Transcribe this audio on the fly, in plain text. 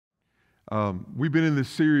We've been in this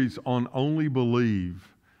series on Only Believe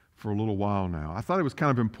for a little while now. I thought it was kind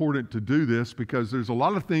of important to do this because there's a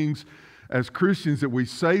lot of things as Christians that we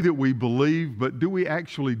say that we believe, but do we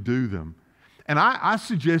actually do them? And I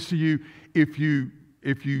suggest to you, if you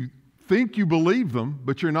think you believe them,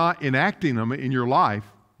 but you're not enacting them in your life,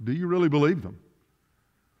 do you really believe them?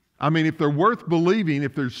 I mean, if they're worth believing,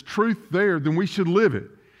 if there's truth there, then we should live it.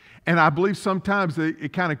 And I believe sometimes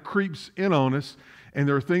it kind of creeps in on us, and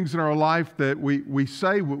there are things in our life that we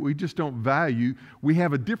say what we just don't value. We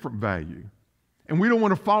have a different value. And we don't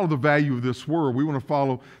want to follow the value of this world. We want to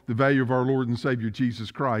follow the value of our Lord and Savior,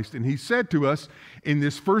 Jesus Christ. And He said to us in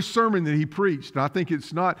this first sermon that He preached, and I think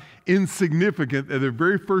it's not insignificant that the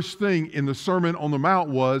very first thing in the Sermon on the Mount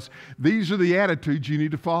was, these are the attitudes you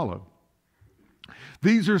need to follow.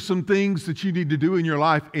 These are some things that you need to do in your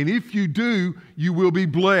life, and if you do, you will be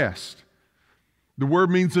blessed. The word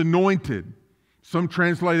means anointed. Some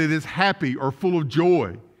translate it as happy or full of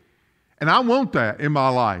joy. And I want that in my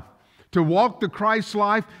life. To walk the Christ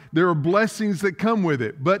life, there are blessings that come with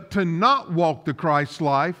it. But to not walk the Christ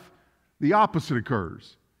life, the opposite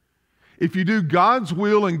occurs. If you do God's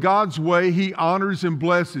will and God's way, He honors and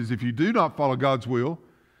blesses. If you do not follow God's will,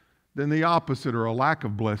 then the opposite or a lack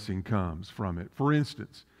of blessing comes from it. For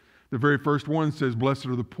instance, the very first one says, "Blessed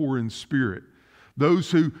are the poor in spirit."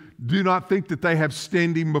 Those who do not think that they have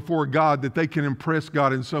standing before God, that they can impress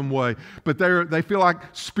God in some way, but they feel like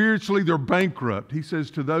spiritually they're bankrupt. He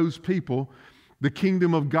says to those people, the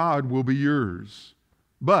kingdom of God will be yours.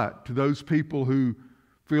 But to those people who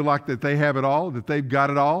feel like that they have it all, that they've got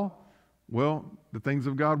it all, well, the things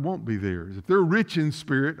of God won't be theirs. If they're rich in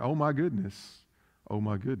spirit, oh my goodness, oh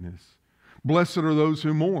my goodness. Blessed are those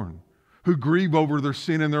who mourn, who grieve over their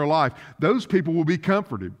sin in their life. Those people will be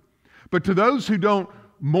comforted. But to those who don't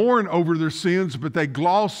mourn over their sins, but they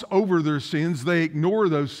gloss over their sins, they ignore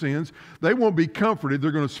those sins, they won't be comforted.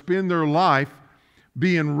 They're going to spend their life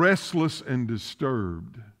being restless and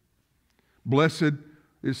disturbed. Blessed,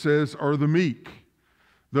 it says, are the meek,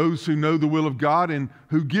 those who know the will of God and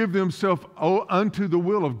who give themselves unto the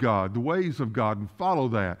will of God, the ways of God, and follow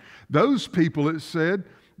that. Those people, it said,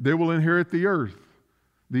 they will inherit the earth.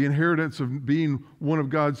 The inheritance of being one of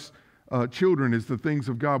God's children is the things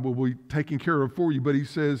of God will be taken care of for you. But He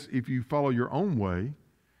says, if you follow your own way,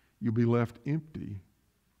 you'll be left empty.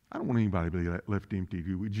 I don't want anybody to be left empty,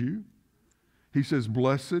 would you? He says,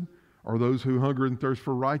 blessed are those who hunger and thirst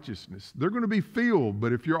for righteousness. They're going to be filled,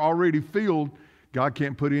 but if you're already filled, God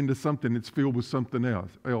can't put into something that's filled with something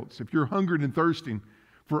else. If you're hungering and thirsting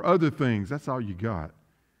for other things, that's all you got.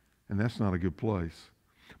 And that's not a good place.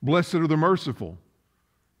 Blessed are the merciful.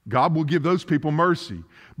 God will give those people mercy.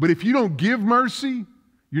 But if you don't give mercy,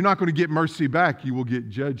 you're not going to get mercy back. You will get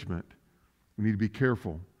judgment. We need to be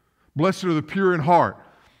careful. Blessed are the pure in heart.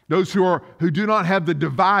 Those who do not have the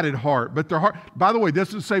divided heart, but their heart, by the way,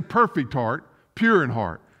 doesn't say perfect heart, pure in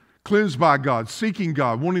heart, cleansed by God, seeking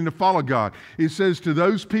God, wanting to follow God. It says to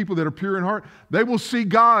those people that are pure in heart, they will see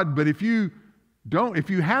God. But if you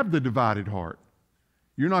have the divided heart,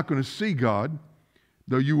 you're not going to see God.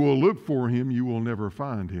 Though you will look for Him, you will never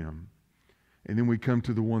find Him. And then we come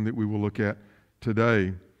to the one that we will look at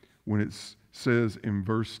today when it says in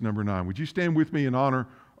verse number 9. Would you stand with me in honor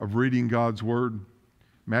of reading God's Word?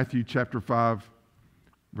 Matthew chapter 5,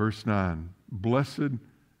 verse 9. Blessed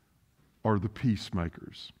are the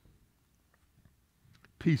peacemakers.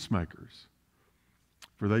 Peacemakers,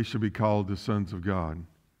 for they shall be called the sons of God.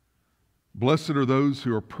 Blessed are those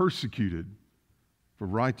who are persecuted for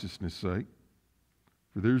righteousness' sake,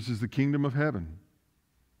 for theirs is the kingdom of heaven.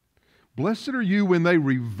 Blessed are you when they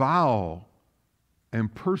revile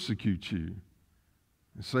and persecute you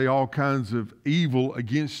and say all kinds of evil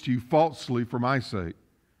against you falsely for my sake.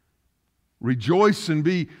 Rejoice and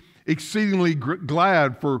be exceedingly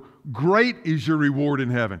glad, for great is your reward in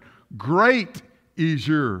heaven. Great is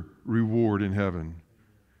your reward in heaven.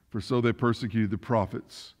 For so they persecuted the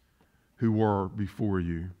prophets who were before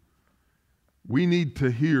you. We need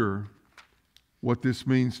to hear what this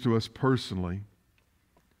means to us personally.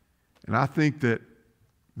 And I think that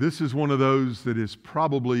this is one of those that is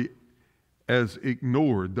probably as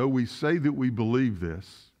ignored, though we say that we believe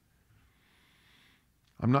this.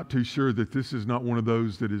 I'm not too sure that this is not one of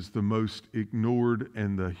those that is the most ignored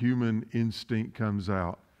and the human instinct comes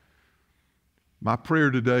out. My prayer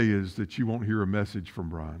today is that you won't hear a message from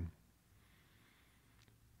Brian.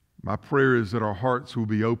 My prayer is that our hearts will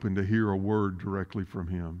be open to hear a word directly from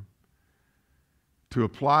Him, to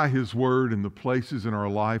apply His Word in the places in our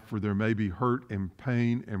life where there may be hurt and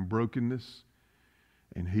pain and brokenness,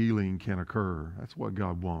 and healing can occur. That's what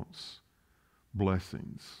God wants.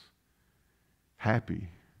 Blessings. Happy.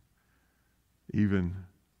 even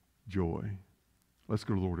joy. Let's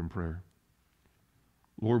go to the Lord in prayer.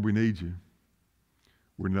 Lord, we need you.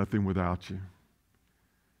 We're nothing without you.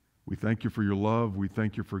 We thank you for your love. We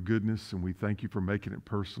thank you for goodness, and we thank you for making it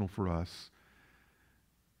personal for us.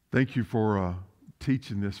 Thank you for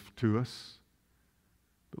teaching this to us.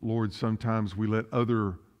 But Lord, sometimes we let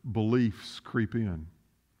other beliefs creep in.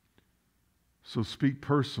 So speak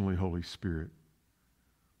personally, Holy Spirit.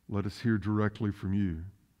 Let us hear directly from you.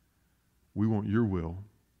 We want your will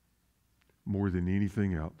more than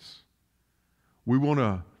anything else. We want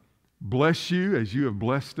to bless you as you have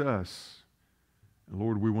blessed us. And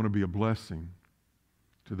Lord, we want to be a blessing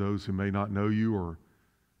to those who may not know you or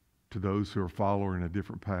to those who are following a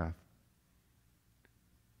different path.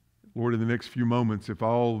 Lord, in the next few moments, if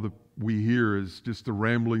all that we hear is just the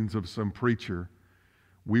ramblings of some preacher,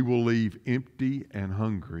 we will leave empty and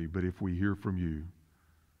hungry. But if we hear from you,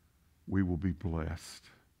 we will be blessed.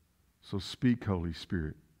 So speak, Holy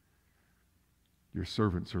Spirit. Your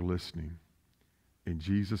servants are listening. In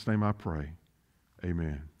Jesus' name I pray.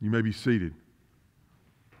 Amen. You may be seated.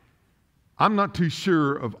 I'm not too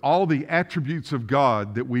sure of all the attributes of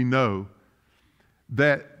God that we know,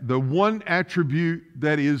 that the one attribute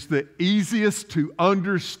that is the easiest to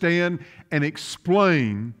understand and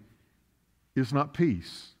explain is not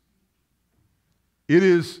peace. It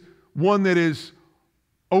is one that is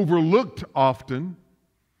overlooked often,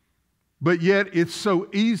 but yet it's so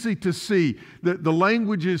easy to see that the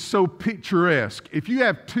language is so picturesque. If you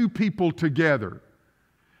have two people together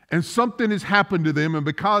and something has happened to them, and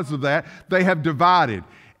because of that, they have divided,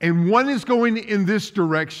 and one is going in this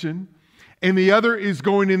direction and the other is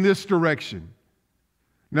going in this direction.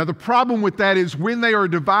 Now, the problem with that is when they are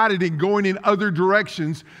divided and going in other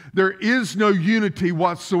directions, there is no unity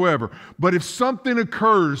whatsoever. But if something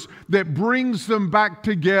occurs that brings them back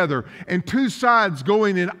together and two sides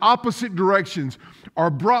going in opposite directions are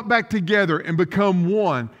brought back together and become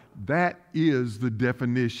one, that is the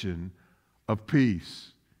definition of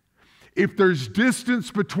peace. If there's distance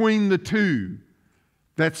between the two,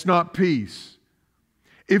 that's not peace.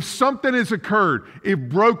 If something has occurred, if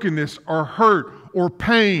brokenness or hurt or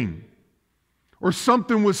pain or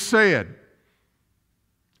something was said,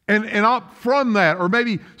 and up from that, or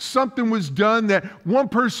maybe something was done that one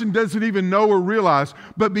person doesn't even know or realize,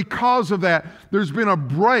 but because of that, there's been a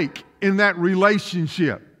break in that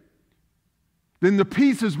relationship, then the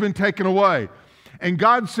peace has been taken away. And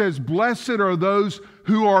God says, blessed are those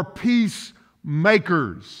who are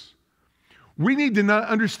peacemakers. We need to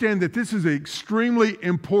understand that this is extremely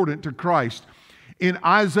important to Christ. In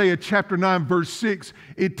Isaiah chapter 9, verse 6,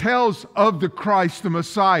 it tells of the Christ, the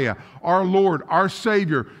Messiah, our Lord, our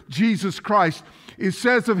Savior, Jesus Christ. It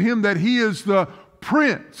says of Him that He is the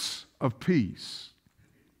Prince of Peace.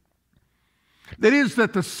 That is,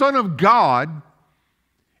 that the Son of God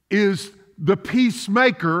is the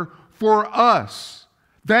peacemaker for us.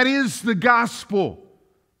 That is the gospel.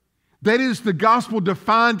 That is the gospel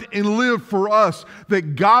defined and lived for us,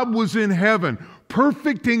 that God was in heaven,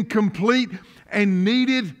 perfect and complete, and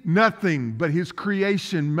needed nothing, but His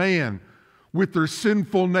creation, man, with their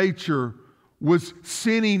sinful nature, was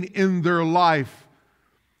sinning in their life.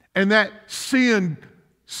 And that sin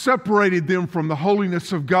separated them from the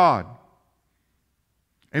holiness of God.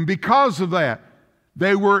 And because of that,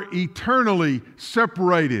 they were eternally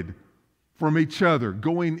separated from each other,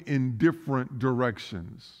 going in different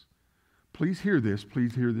directions. Please hear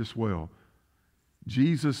this well.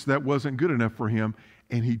 Jesus, that wasn't good enough for Him,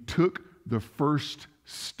 and He took the first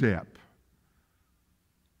step.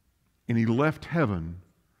 And He left heaven,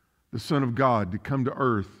 the Son of God, to come to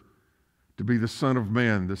earth, to be the Son of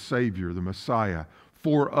Man, the Savior, the Messiah,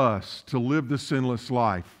 for us, to live the sinless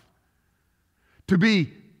life, to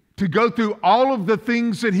go through all of the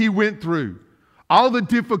things that He went through, all the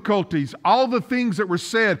difficulties, all the things that were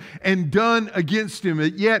said and done against Him.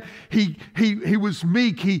 Yet He was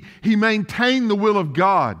meek. He maintained the will of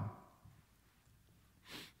God.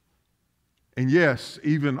 And yes,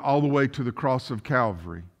 even all the way to the cross of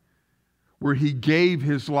Calvary, where He gave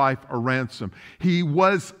His life a ransom. He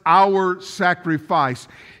was our sacrifice.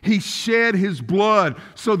 He shed His blood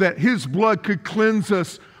so that His blood could cleanse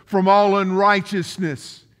us from all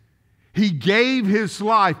unrighteousness. He gave His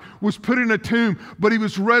life, was put in a tomb, but He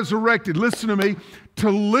was resurrected. Listen to me, to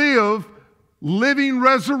live living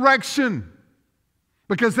resurrection,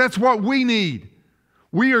 because that's what we need.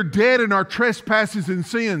 We are dead in our trespasses and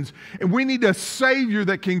sins, and we need a Savior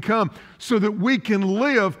that can come so that we can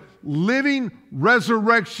live living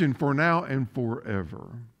resurrection for now and forever.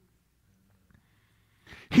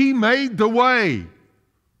 He made the way.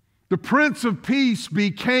 The Prince of Peace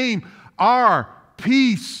became our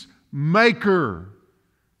peacemaker. peacemaker.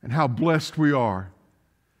 And how blessed we are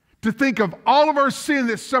to think of all of our sin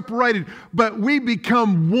that's separated, but we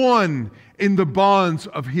become one in the bonds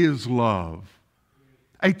of His love.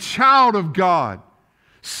 A child of God,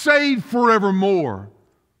 saved forevermore.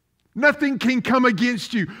 Nothing can come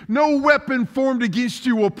against you. No weapon formed against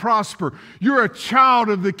you will prosper. You're a child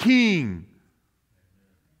of the King.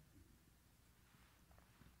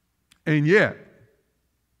 And yet,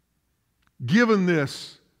 given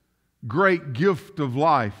this great gift of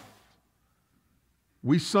life,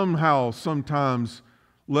 we sometimes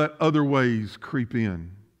let other ways creep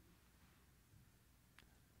in.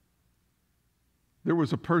 There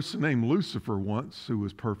was a person named Lucifer once who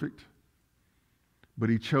was perfect, but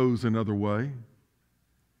he chose another way.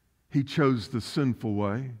 He chose the sinful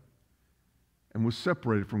way and was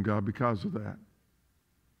separated from God because of that.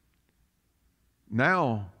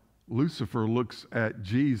 Now, Lucifer looks at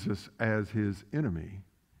Jesus as his enemy.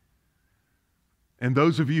 And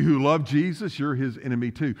those of you who love Jesus, you're his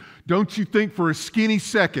enemy too. Don't you think for a skinny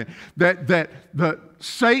second that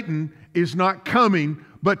Satan is not coming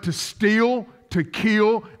but to steal, to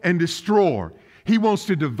kill, and destroy. He wants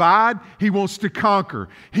to divide. He wants to conquer.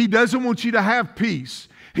 He doesn't want you to have peace.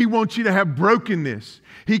 He wants you to have brokenness.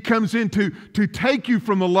 He comes in to take you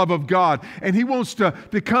from the love of God. And he wants to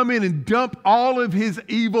come in and dump all of his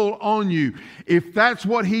evil on you. If that's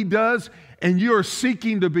what he does, and you are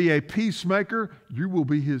seeking to be a peacemaker, you will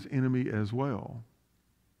be his enemy as well.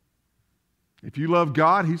 If you love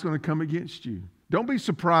God, he's going to come against you. Don't be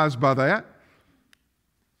surprised by that.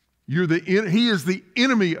 He is the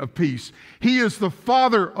enemy of peace. He is the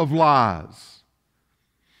father of lies.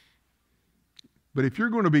 But if you're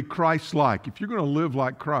going to be Christ-like, if you're going to live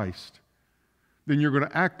like Christ, then you're going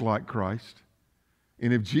to act like Christ.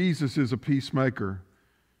 And if Jesus is a peacemaker,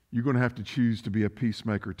 you're going to have to choose to be a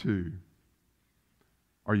peacemaker too.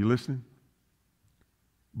 Are you listening?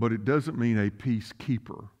 But it doesn't mean a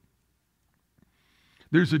peacekeeper.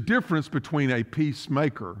 There's a difference between a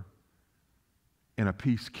peacemaker and a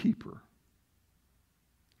peacekeeper.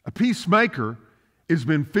 A peacemaker has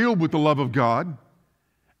been filled with the love of God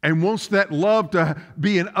and wants that love to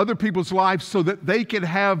be in other people's lives so that they can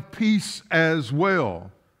have peace as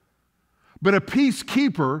well. But a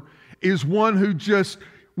peacekeeper is one who just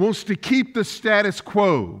wants to keep the status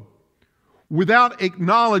quo without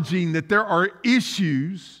acknowledging that there are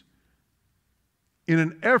issues in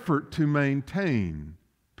an effort to maintain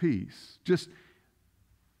peace. Just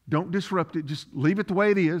don't disrupt it. Just leave it the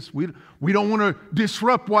way it is. We don't want to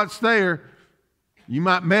disrupt what's there. You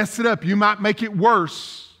might mess it up. You might make it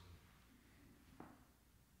worse.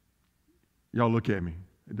 Y'all look at me.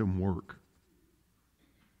 It doesn't work.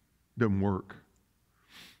 It doesn't work.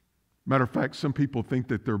 Matter of fact, some people think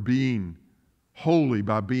that they're being holy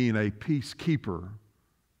by being a peacekeeper.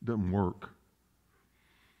 It doesn't work.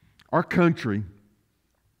 Our country,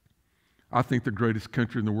 I think the greatest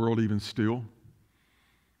country in the world even still.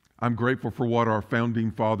 I'm grateful for what our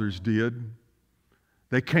founding fathers did.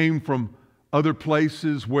 They came from other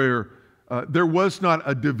places where there was not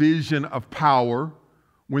a division of power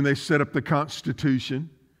when they set up the Constitution.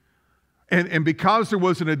 And because there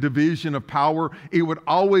wasn't a division of power, it would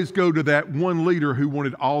always go to that one leader who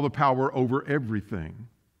wanted all the power over everything.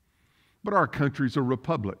 But our country's a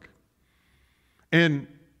republic. And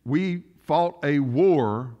we fought a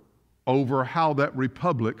war over how that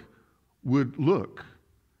republic would look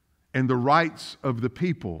and the rights of the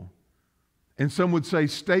people. And some would say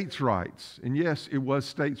states' rights. And yes, it was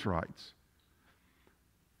states' rights.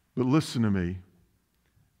 But listen to me.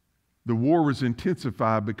 The war was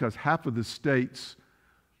intensified because half of the states,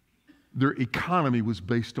 their economy was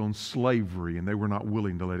based on slavery, and they were not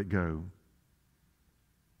willing to let it go.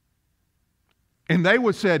 And they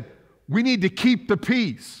would said, we need to keep the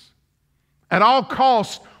peace. At all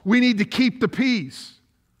costs, we need to keep the peace.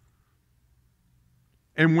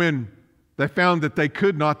 And when they found that they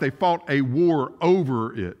could not, they fought a war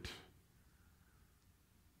over it.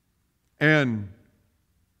 And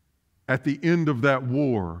at the end of that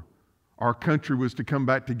war, our country was to come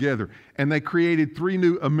back together. And they created 3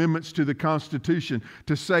 new amendments to the Constitution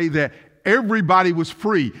to say that everybody was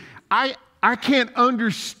free. I can't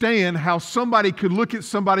understand how somebody could look at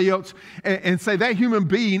somebody else and say that human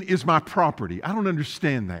being is my property. I don't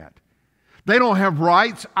understand that. They don't have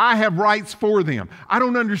rights. I have rights for them. I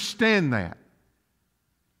don't understand that.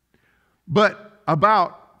 But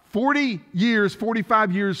about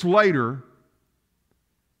 45 years later,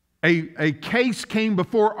 a case came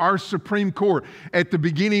before our Supreme Court at the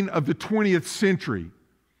beginning of the 20th century.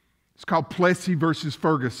 It's called Plessy versus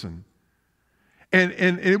Ferguson. And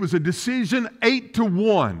it was a decision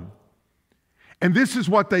 8-1. And this is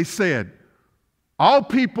what they said. All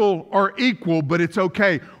people are equal, but it's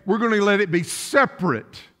okay. We're going to let it be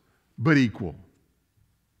separate, but equal.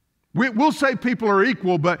 We'll say people are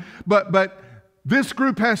equal, but this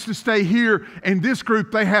group has to stay here, and this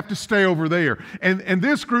group, they have to stay over there. And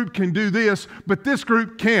this group can do this, but this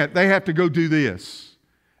group can't. They have to go do this.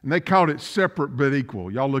 And they called it separate but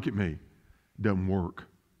equal. Y'all look at me. Doesn't work.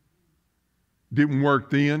 Didn't work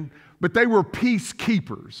then. But they were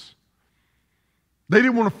peacekeepers. They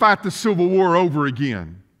didn't want to fight the Civil War over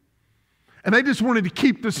again. And they just wanted to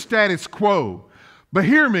keep the status quo. But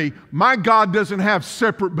hear me, my God doesn't have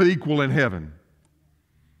separate but equal in heaven.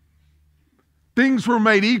 Things were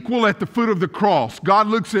made equal at the foot of the cross. God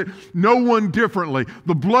looks at no one differently.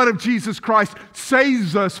 The blood of Jesus Christ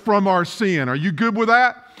saves us from our sin. Are you good with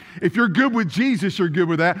that? If you're good with Jesus, you're good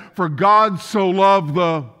with that. For God so loved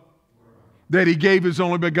that He gave His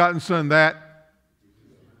only begotten Son, that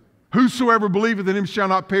whosoever believeth in Him shall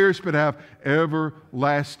not perish but have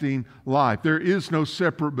everlasting life. There is no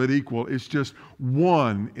separate but equal. It's just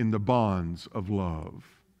one in the bonds of love.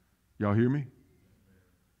 Y'all hear me?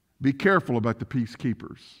 Be careful about the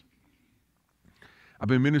peacekeepers. I've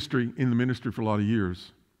been in the ministry for a lot of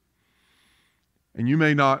years. And you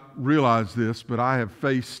may not realize this, but I have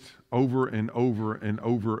faced over and over and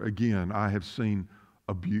over again, I have seen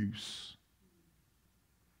abuse.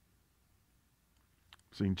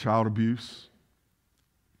 I've seen child abuse.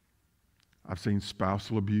 I've seen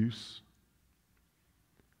spousal abuse.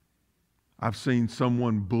 I've seen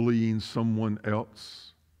someone bullying someone else.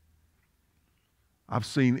 I've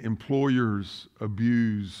seen employers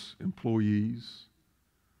abuse employees,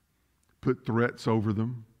 put threats over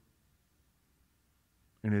them.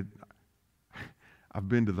 And I've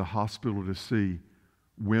been to the hospital to see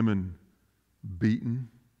women beaten,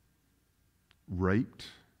 raped.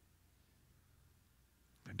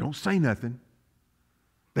 Don't say nothing.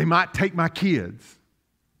 They might take my kids.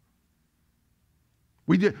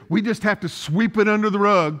 We just have to sweep it under the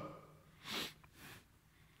rug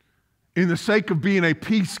in the sake of being a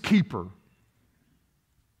peacekeeper.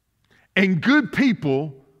 And good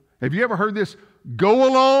people, have you ever heard this? Go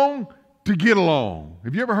along to get along.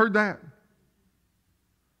 Have you ever heard that?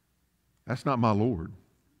 That's not my Lord.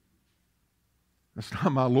 That's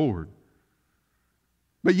not my Lord.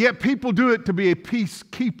 But yet people do it to be a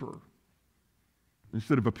peacekeeper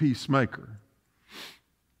instead of a peacemaker.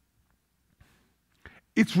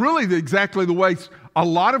 It's really exactly the way a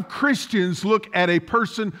lot of Christians look at a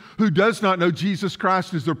person who does not know Jesus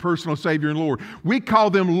Christ as their personal Savior and Lord. We call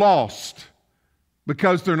them lost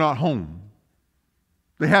because they're not home.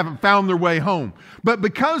 They haven't found their way home. But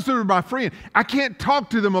because they're my friend, I can't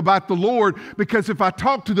talk to them about the Lord, because if I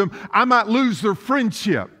talk to them, I might lose their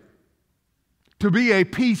friendship. To be a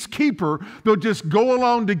peacekeeper, they'll just go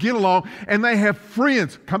along to get along, and they have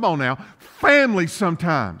friends, come on now, family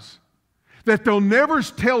sometimes, that they'll never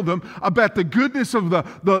tell them about the goodness of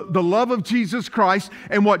the love of Jesus Christ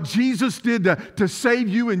and what Jesus did to save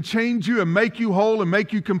you and change you and make you whole and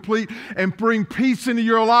make you complete and bring peace into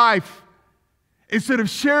your life. Instead of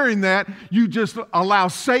sharing that, you just allow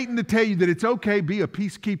Satan to tell you that it's okay, be a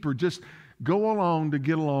peacekeeper. Just go along to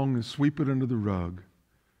get along and sweep it under the rug.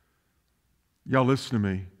 Y'all listen to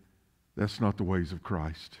me. That's not the ways of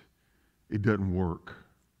Christ. It doesn't work.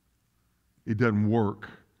 It doesn't work.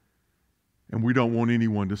 And we don't want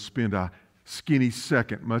anyone to spend a skinny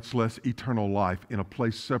second, much less eternal life, in a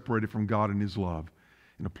place separated from God and His love,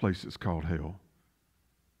 in a place that's called hell.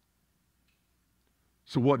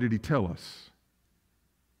 So what did He tell us?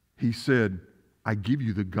 He said, I give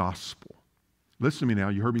you the gospel. Listen to me now.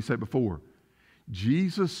 You heard me say it before.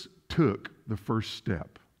 Jesus took the first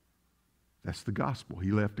step. That's the gospel.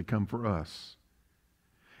 He left to come for us.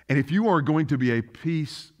 And if you are going to be a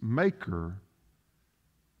peacemaker,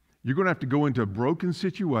 you're going to have to go into broken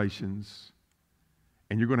situations,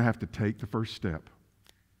 and you're going to have to take the first step.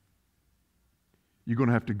 You're going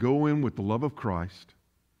to have to go in with the love of Christ.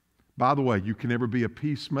 By the way, you can never be a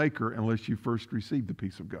peacemaker unless you first receive the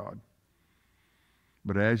peace of God.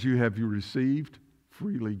 But as you have received,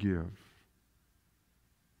 freely give.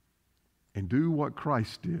 And do what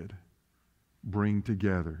Christ did. Bring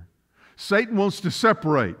together. Satan wants to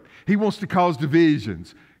separate. He wants to cause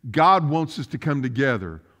divisions. God wants us to come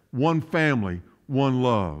together. One family, one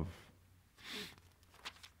love.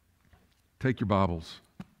 Take your Bibles.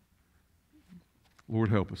 Lord,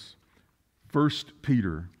 help us. 1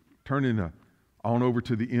 Peter. Turn on over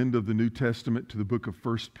to the end of the New Testament, to the book of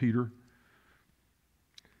 1 Peter.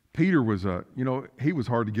 Peter was he was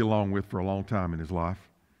hard to get along with for a long time in his life.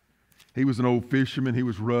 He was an old fisherman. He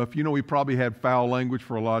was rough. You know, he probably had foul language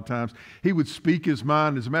for a lot of times. He would speak his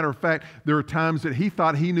mind. As a matter of fact, there are times that he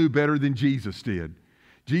thought he knew better than Jesus did.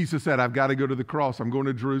 Jesus said, I've got to go to the cross. I'm going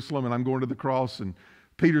to Jerusalem and I'm going to the cross. And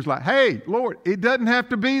Peter's like, hey, Lord, it doesn't have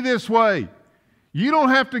to be this way. You don't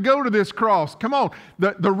have to go to this cross. Come on.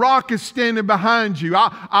 The rock is standing behind you.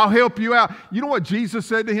 I'll help you out. You know what Jesus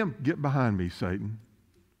said to him? Get behind me, Satan.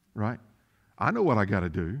 Right? I know what I got to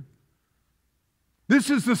do. This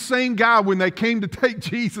is the same guy when they came to take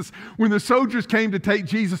Jesus, when the soldiers came to take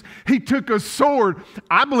Jesus, he took a sword.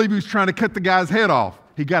 I believe he was trying to cut the guy's head off.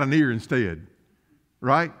 He got an ear instead.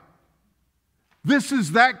 Right? This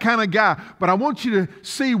is that kind of guy. But I want you to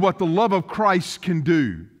see what the love of Christ can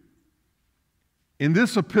do. In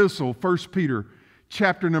this epistle, 1 Peter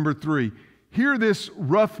chapter number 3, hear this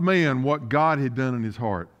rough man, what God had done in his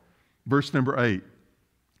heart. Verse number 8.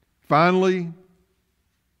 Finally,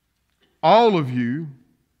 all of you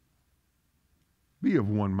be of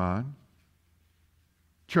one mind.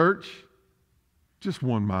 Church, just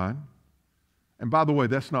one mind. And by the way,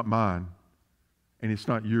 that's not mine, and it's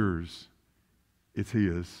not yours. It's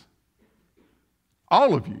His.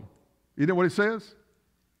 All of you. Isn't that what it says?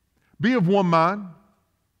 Be of one mind,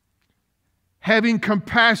 having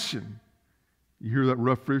compassion. You hear that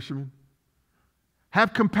rough fisherman?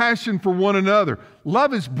 Have compassion for one another.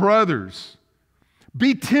 Love as brothers.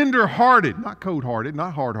 Be tender-hearted, not cold-hearted,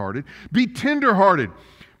 not hard-hearted. Be tender-hearted.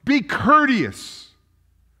 Be courteous,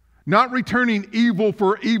 not returning evil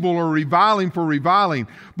for evil or reviling for reviling,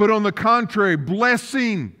 but on the contrary,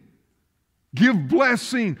 blessing. Give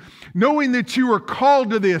blessing, knowing that you are called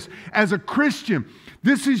to this as a Christian.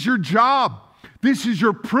 This is your job. This is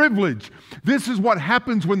your privilege. This is what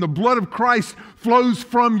happens when the blood of Christ flows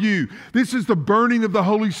from you. This is the burning of the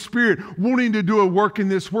Holy Spirit wanting to do a work in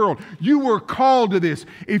this world. You were called to this.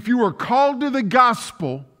 If you were called to the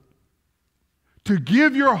gospel, to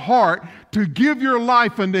give your heart, to give your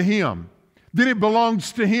life unto Him, then it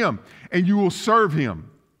belongs to Him and you will serve Him.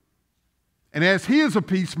 And as He is a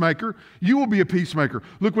peacemaker, you will be a peacemaker.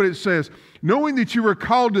 Look what it says. Knowing that you were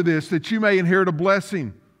called to this, that you may inherit a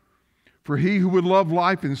blessing. For he who would love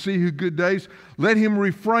life and see good days, let him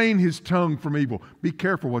refrain his tongue from evil. Be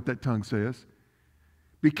careful what that tongue says.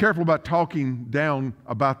 Be careful about talking down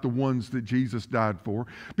about the ones that Jesus died for.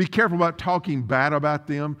 Be careful about talking bad about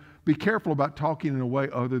them. Be careful about talking in a way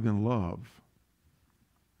other than love.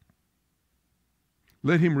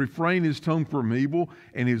 Let him refrain his tongue from evil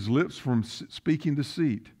and his lips from speaking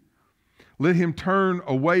deceit. Let him turn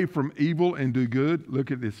away from evil and do good.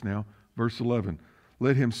 Look at this now, verse 11.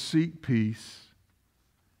 Let him seek peace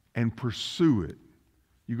and pursue it.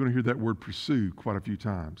 You're going to hear that word pursue quite a few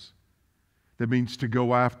times. That means to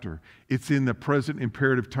go after. It's in the present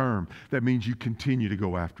imperative term. That means you continue to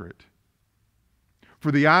go after it.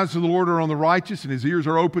 For the eyes of the Lord are on the righteous and His ears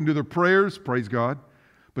are open to their prayers. Praise God.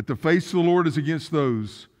 But the face of the Lord is against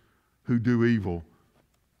those who do evil.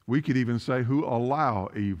 We could even say who allow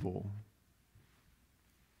evil.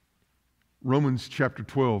 Romans chapter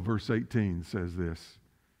 12, verse 18 says this.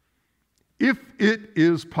 If it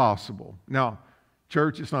is possible. Now,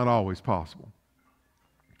 church, it's not always possible.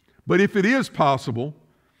 But if it is possible,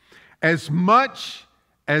 as much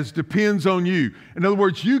as depends on you. In other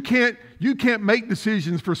words, you can't make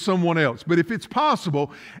decisions for someone else. But if it's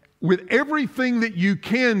possible, with everything that you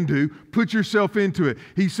can do, put yourself into it.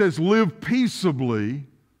 He says, live peaceably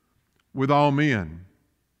with all men.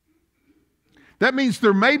 That means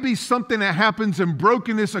there may be something that happens and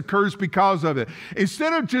brokenness occurs because of it.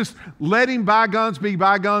 Instead of just letting bygones be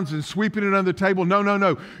bygones and sweeping it under the table,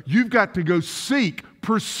 no. You've got to go seek,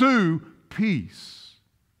 pursue peace.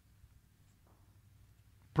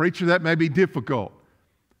 Preacher, that may be difficult.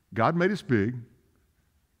 God made us big.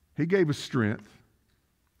 He gave us strength.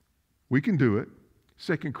 We can do it.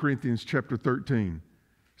 2 Corinthians chapter 13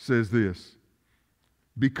 says this.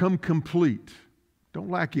 Become complete. Don't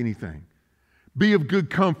lack anything. Be of good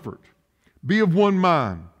comfort. Be of one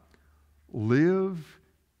mind. Live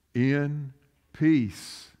in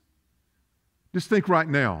peace. Just think right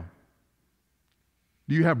now.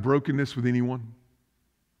 Do you have brokenness with anyone?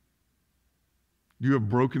 Do you have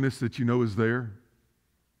brokenness that you know is there?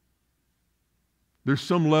 There's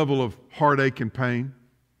some level of heartache and pain.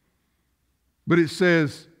 But it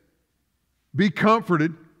says, be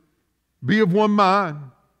comforted. Be of one mind.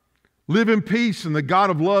 Live in peace, and the God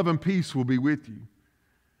of love and peace will be with you.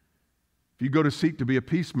 If you go to seek to be a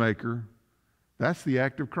peacemaker, that's the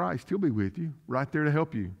act of Christ. He'll be with you, right there to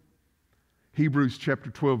help you. Hebrews chapter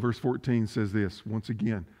 12, verse 14 says this, once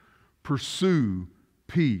again, pursue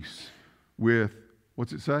peace with,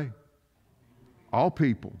 what's it say? All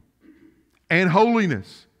people. And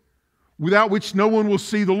holiness, without which no one will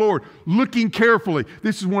see the Lord. Looking carefully.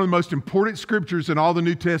 This is one of the most important scriptures in all the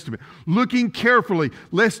New Testament. Looking carefully,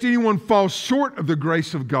 lest anyone fall short of the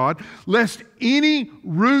grace of God, lest any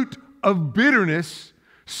root of bitterness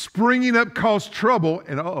springing up cause trouble,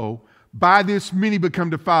 and by this many become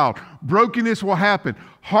defiled. Brokenness will happen.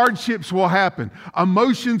 Hardships will happen.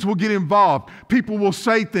 Emotions will get involved. People will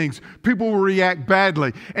say things. People will react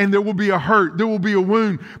badly. And there will be a hurt. There will be a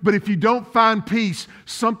wound. But if you don't find peace,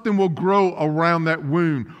 something will grow around that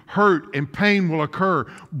wound. Hurt and pain will occur.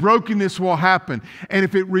 Brokenness will happen. And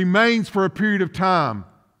if it remains for a period of time,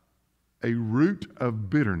 a root of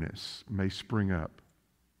bitterness may spring up.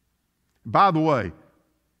 By the way,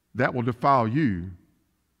 that will defile you.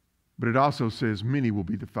 But it also says many will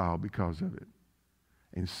be defiled because of it.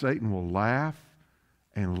 And Satan will laugh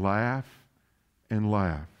and laugh and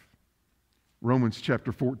laugh. Romans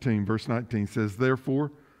chapter 14, verse 19 says,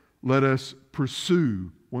 therefore, let us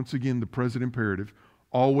pursue, once again, the present imperative,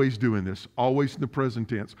 always doing this, always in the present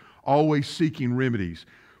tense, always seeking remedies.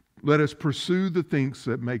 Let us pursue the things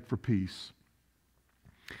that make for peace,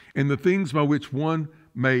 and the things by which one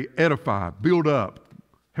may edify, build up,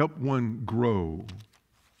 help one grow.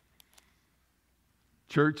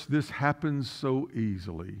 Church, this happens so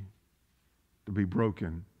easily to be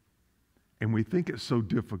broken. And we think it's so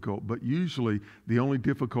difficult, but usually the only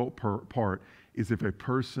difficult part is if a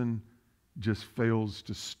person just fails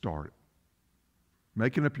to start.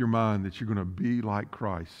 Making up your mind that you're going to be like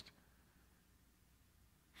Christ.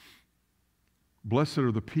 Blessed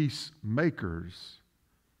are the peacemakers,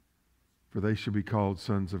 for they shall be called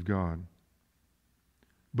sons of God.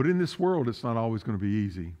 But in this world, it's not always going to be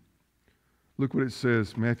easy. Look what it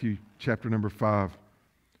says, Matthew chapter number 5,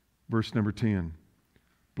 verse number 10.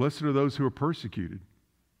 Blessed are those who are persecuted.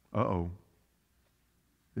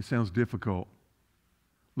 This sounds difficult.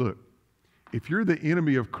 Look, if you're the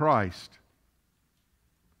enemy of Christ,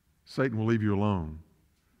 Satan will leave you alone.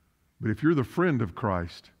 But if you're the friend of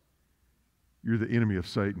Christ, you're the enemy of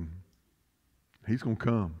Satan. He's going to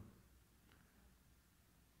come.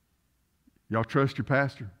 Y'all trust your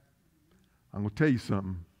pastor? I'm going to tell you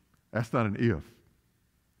something. That's not an if.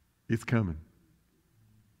 It's coming.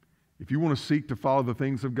 If you want to seek to follow the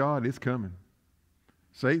things of God, it's coming.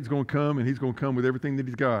 Satan's going to come, and he's going to come with everything that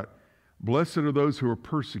he's got. Blessed are those who are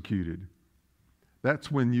persecuted. That's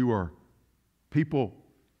when people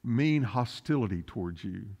mean hostility towards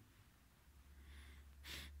you.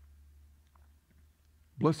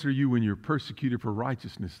 Blessed are you when you're persecuted for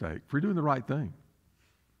righteousness' sake, for doing the right thing.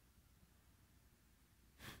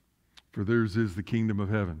 For theirs is the kingdom of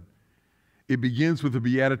heaven. It begins with the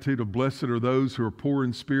beatitude of blessed are those who are poor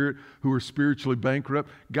in spirit, who are spiritually bankrupt.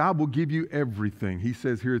 God will give you everything. He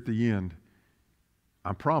says here at the end,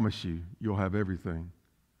 I promise you, you'll have everything.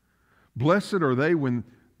 Blessed are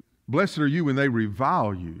you when they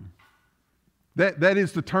revile you. That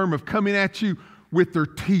is the term of coming at you with their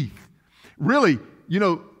teeth. Really,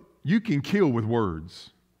 you can kill with words.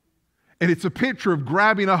 And it's a picture of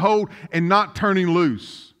grabbing a hold and not turning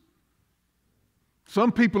loose.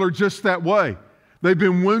 Some people are just that way. They've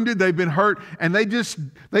been wounded, they've been hurt, and they just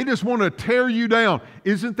want to tear you down.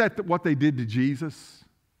 Isn't that what they did to Jesus?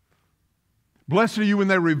 Blessed are you when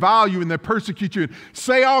they revile you and they persecute you and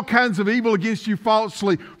say all kinds of evil against you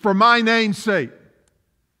falsely for my name's sake.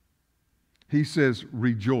 He says,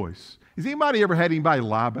 rejoice. Has anybody ever had anybody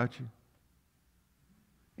lie about you?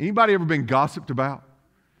 Anybody ever been gossiped about?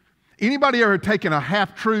 Anybody ever taken a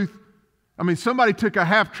half-truth? Somebody took a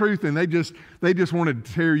half-truth and they just wanted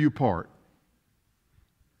to tear you apart.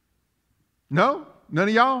 No? None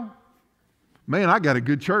of y'all? Man, I got a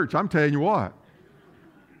good church. I'm telling you what.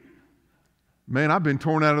 Man, I've been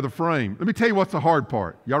torn out of the frame. Let me tell you what's the hard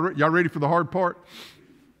part. Y'all ready for the hard part?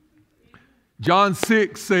 John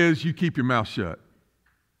 6 says you keep your mouth shut.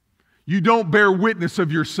 You don't bear witness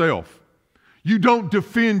of yourself. You don't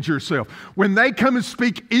defend yourself. When they come and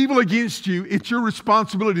speak evil against you, it's your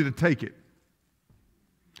responsibility to take it.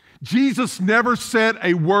 Jesus never said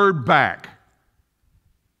a word back.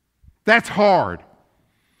 That's hard.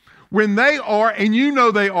 When they are, and you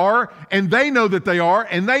know they are, and they know that they are,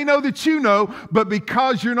 and they know that you know, but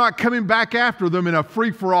because you're not coming back after them in a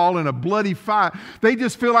free-for-all, in a bloody fight, they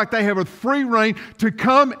just feel like they have a free rein to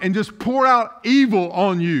come and just pour out evil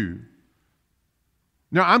on you.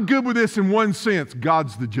 Now, I'm good with this in one sense.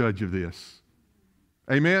 God's the judge of this.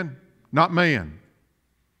 Amen? Not man.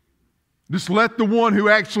 Just let the one who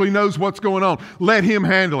actually knows what's going on, let him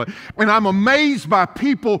handle it. And I'm amazed by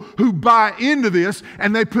people who buy into this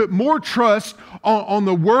and they put more trust on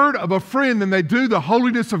the word of a friend than they do the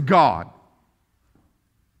holiness of God.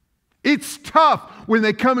 It's tough when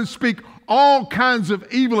they come and speak all kinds of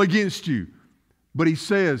evil against you. But he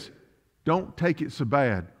says, don't take it so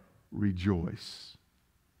bad. Rejoice.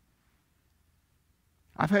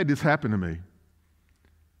 I've had this happen to me.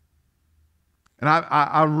 And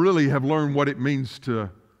I really have learned what it means to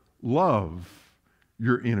love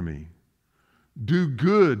your enemy. Do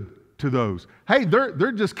good to those. Hey,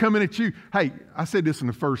 they're just coming at you. Hey, I said this in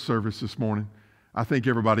the first service this morning. I think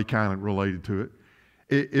everybody kind of related to it.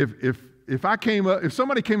 If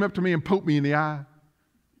somebody came up to me and poked me in the eye,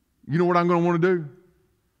 you know what I'm going to want to do?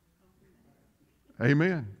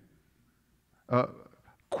 Amen.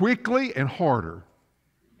 Quickly and harder.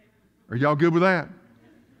 Are y'all good with that?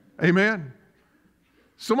 Amen.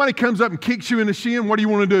 Somebody comes up and kicks you in the shin, what do you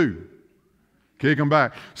want to do? Kick them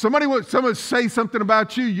back. Somebody say something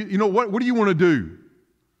about you, you know what do you want to do?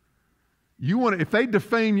 If they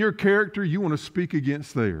defame your character, you want to speak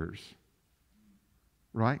against theirs.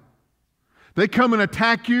 Right? They come and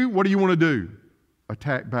attack you, what do you want to do?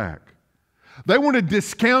 Attack back. They want to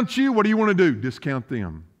discount you, what do you want to do? Discount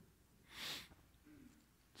them.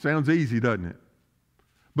 Sounds easy, doesn't it?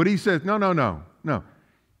 But he says, no.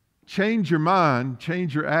 Change your mind,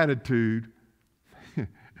 change your attitude.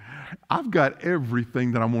 I've got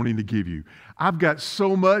everything that I'm wanting to give you. I've got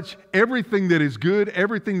so much, everything that is good,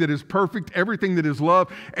 everything that is perfect, everything that is love,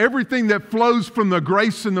 everything that flows from the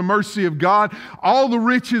grace and the mercy of God, all the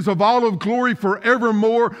riches of all of glory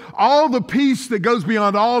forevermore, all the peace that goes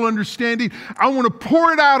beyond all understanding. I want to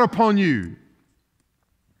pour it out upon you.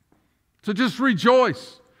 So just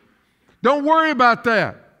rejoice. Don't worry about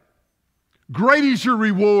that. Great is your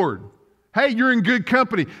reward. Hey, you're in good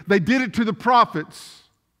company. They did it to the prophets.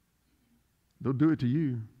 They'll do it to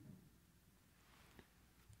you.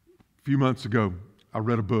 A few months ago, I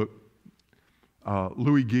read a book.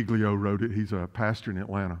 Louis Giglio wrote it. He's a pastor in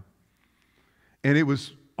Atlanta. And it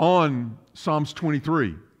was on Psalms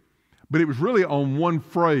 23. But it was really on one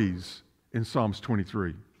phrase in Psalms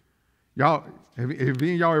 23. Y'all, have any of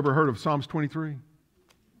y'all ever heard of Psalms 23?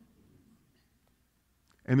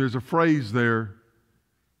 And there's a phrase there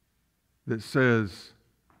that says,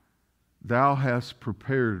 Thou hast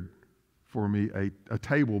prepared for me a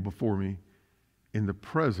table before me in the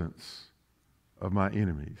presence of my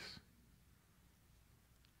enemies.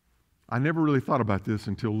 I never really thought about this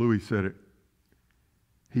until Louis said it.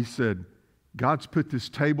 He said, God's put this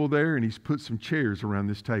table there and He's put some chairs around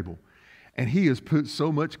this table. And He has put so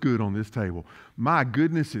much good on this table. My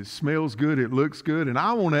goodness, it smells good, it looks good, and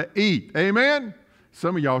I want to eat. Amen?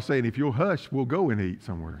 Some of y'all saying, if you'll hush, we'll go and eat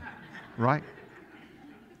somewhere. Right?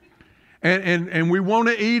 And we want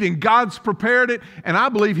to eat, and God's prepared it, and I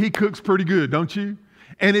believe He cooks pretty good, don't you?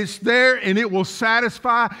 And it's there, and it will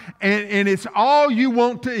satisfy, and it's all you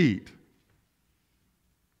want to eat.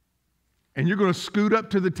 And you're going to scoot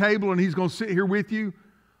up to the table, and He's going to sit here with you.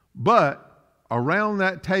 But around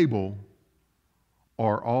that table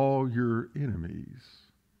are all your enemies.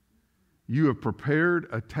 You have prepared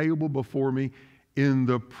a table before me in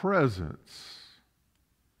the presence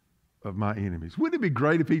of my enemies. Wouldn't it be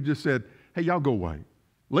great if He just said, hey, y'all go away.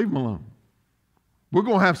 Leave them alone. We're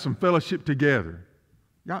going to have some fellowship together.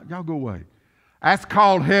 Y'all go away. That's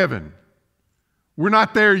called heaven. We're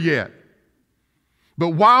not there yet. But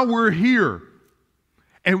while we're here,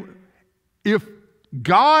 and if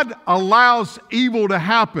God allows evil to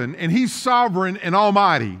happen and He's sovereign and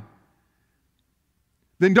almighty,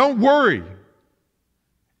 then don't worry.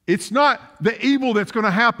 It's not the evil that's going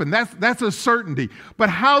to happen. That's a certainty. But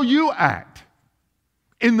how you act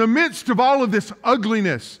in the midst of all of this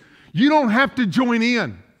ugliness, you don't have to join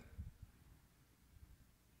in.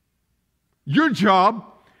 Your job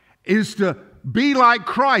is to be like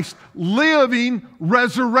Christ, living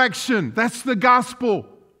resurrection. That's the gospel.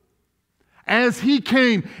 As He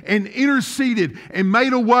came and interceded and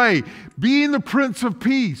made a way, being the Prince of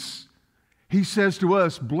Peace, He says to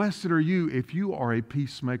us, blessed are you if you are a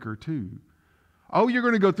peacemaker too. Oh, you're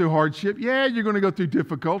going to go through hardship. Yeah, you're going to go through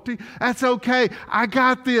difficulty. That's okay. I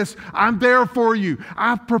got this. I'm there for you.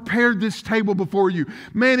 I've prepared this table before you.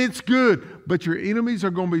 Man, it's good. But your enemies are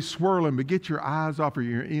going to be swirling. But get your eyes off of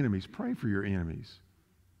your enemies. Pray for your enemies.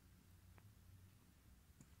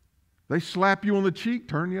 They slap you on the cheek,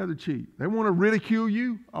 turn the other cheek. They want to ridicule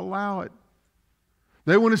you, allow it.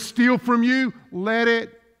 They want to steal from you, let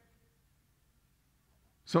it.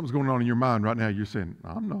 Something's going on in your mind right now. You're saying,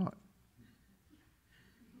 I'm not.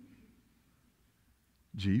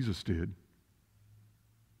 Jesus did.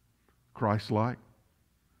 Christ-like.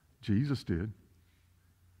 Jesus did.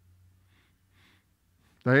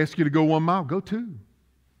 They ask you to go 1 mile, go 2.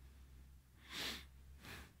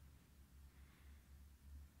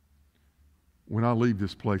 When I leave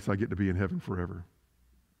this place, I get to be in heaven forever.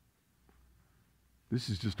 This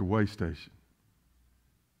is just a way station.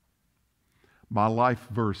 My life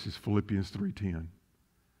verse is Philippians 3:10,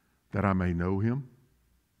 that I may know him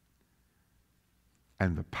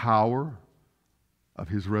and the power of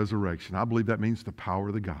his resurrection. I believe that means the power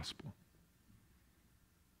of the gospel.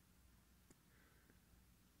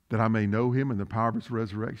 That I may know him and the power of his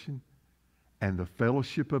resurrection and the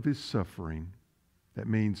fellowship of his suffering. That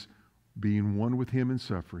means being one with him in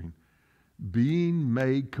suffering, being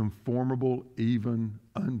made conformable even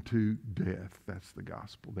unto death. That's the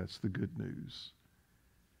gospel. That's the good news.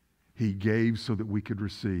 He gave so that we could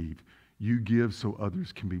receive. You give so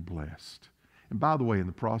others can be blessed. And by the way, in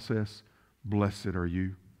the process, blessed are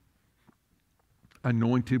you.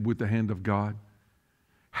 Anointed with the hand of God.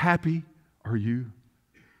 Happy are you.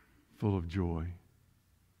 Full of joy.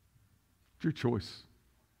 It's your choice.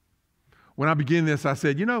 When I began this, I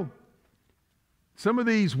said, some of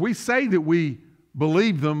these, we say that we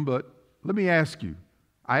believe them, but let me ask you.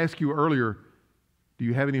 I asked you earlier, do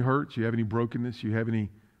you have any hurts? Do you have any brokenness? Do you have any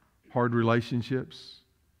hard relationships?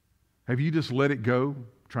 Have you just let it go,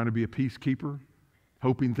 trying to be a peacekeeper,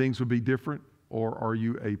 hoping things would be different? Or are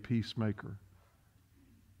you a peacemaker?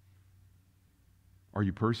 Are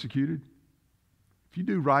you persecuted? If you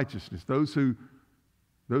do righteousness, those who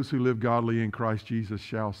live godly in Christ Jesus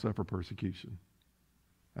shall suffer persecution.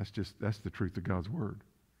 That's the truth of God's word.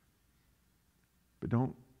 But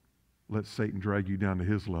don't let Satan drag you down to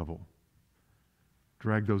his level.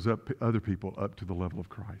 Drag those other people up to the level of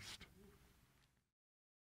Christ.